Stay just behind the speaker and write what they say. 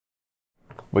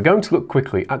we're going to look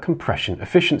quickly at compression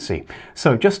efficiency.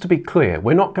 So just to be clear,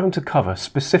 we're not going to cover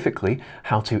specifically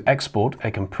how to export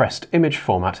a compressed image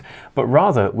format, but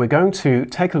rather we're going to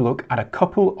take a look at a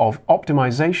couple of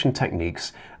optimization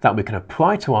techniques that we can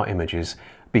apply to our images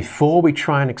before we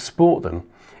try and export them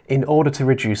in order to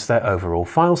reduce their overall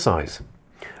file size.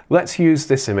 Let's use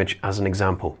this image as an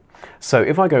example. So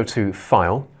if I go to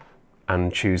File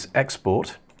and choose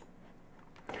Export,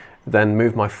 then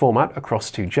move my format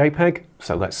across to JPEG,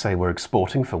 so let's say we're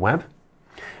exporting for web,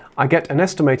 I get an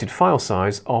estimated file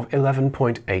size of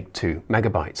 11.82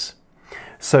 megabytes.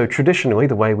 So traditionally,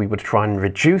 the way we would try and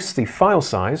reduce the file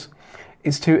size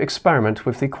is to experiment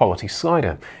with the quality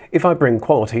slider. If I bring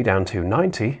quality down to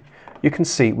 90, you can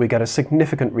see we get a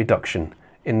significant reduction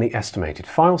in the estimated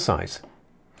file size.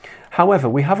 However,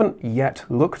 we haven't yet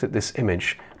looked at this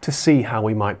image to see how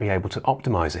we might be able to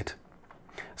optimize it.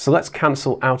 So let's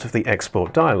cancel out of the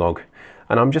export dialog,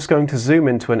 and I'm just going to zoom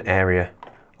into an area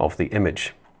of the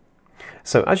image.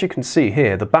 So as you can see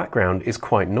here, the background is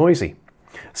quite noisy.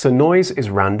 So noise is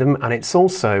random and it's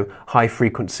also high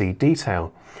frequency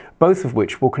detail, both of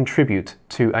which will contribute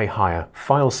to a higher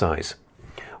file size.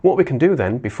 What we can do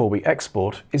then before we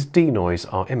export is denoise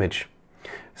our image.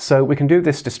 So we can do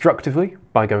this destructively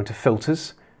by going to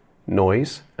Filters,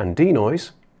 Noise and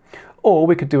Denoise, or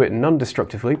we could do it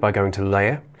non-destructively by going to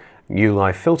Layer, New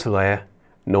Live Filter Layer,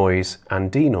 Noise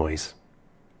and Denoise.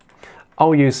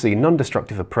 I'll use the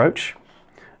non-destructive approach,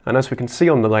 and as we can see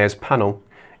on the Layers panel,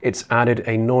 it's added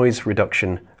a noise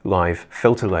reduction live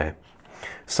filter layer.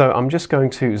 So I'm just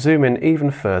going to zoom in even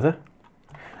further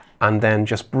and then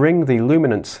just bring the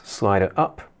luminance slider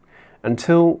up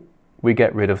until we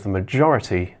get rid of the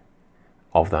majority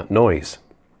of that noise.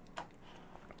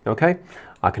 Okay,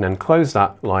 I can then close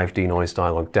that live denoise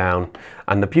dialog down,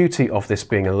 and the beauty of this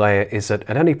being a layer is that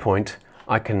at any point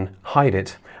I can hide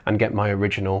it and get my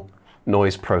original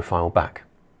noise profile back.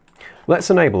 Let's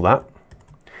enable that,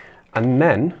 and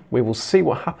then we will see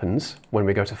what happens when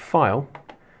we go to File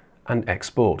and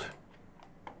Export.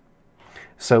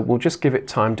 So we'll just give it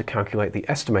time to calculate the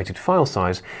estimated file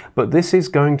size, but this is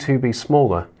going to be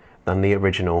smaller than the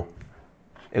original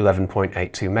 11.82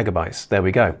 megabytes. There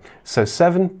we go. So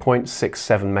 7.67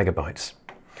 megabytes.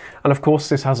 And of course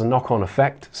this has a knock-on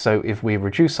effect, so if we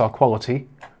reduce our quality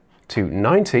to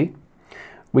 90,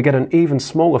 we get an even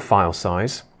smaller file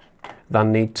size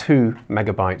than the 2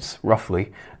 megabytes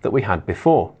roughly that we had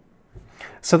before.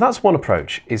 So that's one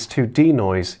approach, is to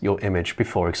denoise your image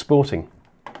before exporting.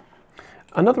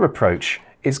 Another approach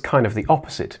is kind of the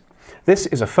opposite. This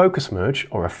is a focus merge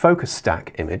or a focus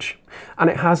stack image, and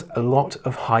it has a lot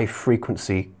of high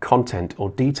frequency content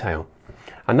or detail,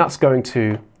 and that's going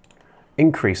to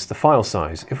increase the file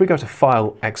size. If we go to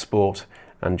File, Export,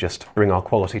 and just bring our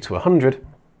quality to 100,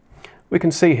 we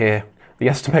can see here the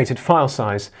estimated file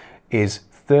size is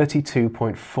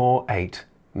 32.48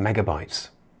 megabytes,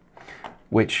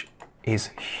 which is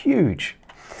huge.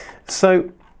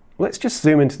 So let's just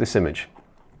zoom into this image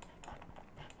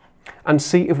and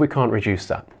see if we can't reduce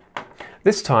that.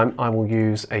 This time I will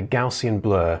use a Gaussian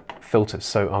blur filter.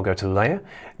 So I'll go to Layer,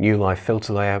 New Live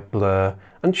Filter Layer, Blur,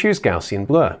 and choose Gaussian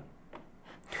blur.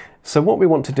 So what we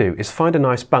want to do is find a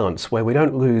nice balance where we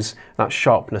don't lose that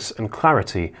sharpness and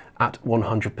clarity at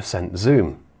 100%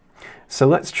 zoom. So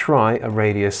let's try a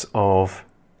radius of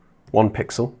 1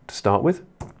 pixel to start with.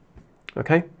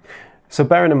 Okay. So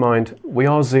bearing in mind, we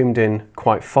are zoomed in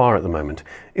quite far at the moment.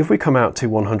 If we come out to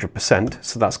 100%,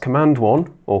 so that's Command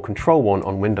 1 or Control 1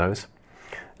 on Windows,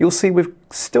 you'll see we've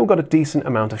still got a decent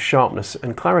amount of sharpness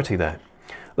and clarity there.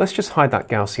 Let's just hide that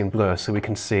Gaussian blur so we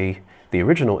can see the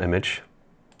original image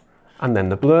and then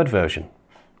the blurred version.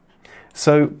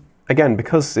 So again,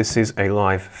 because this is a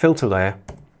live filter layer,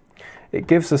 it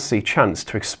gives us the chance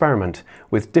to experiment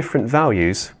with different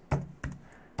values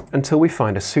until we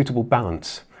find a suitable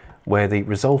balance where the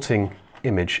resulting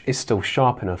image is still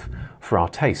sharp enough for our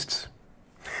tastes.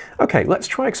 Okay, let's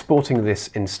try exporting this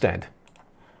instead.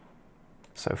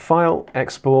 So File,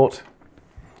 Export,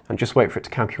 and just wait for it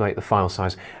to calculate the file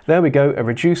size. There we go, a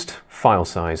reduced file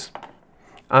size.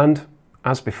 And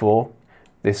as before,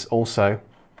 this also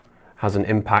has an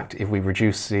impact if we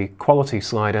reduce the quality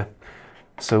slider,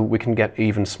 so we can get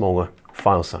even smaller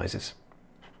file sizes.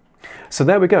 So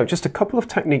there we go, just a couple of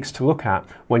techniques to look at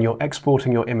when you're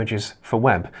exporting your images for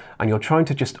web and you're trying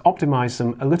to just optimize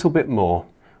them a little bit more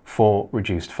for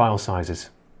reduced file sizes.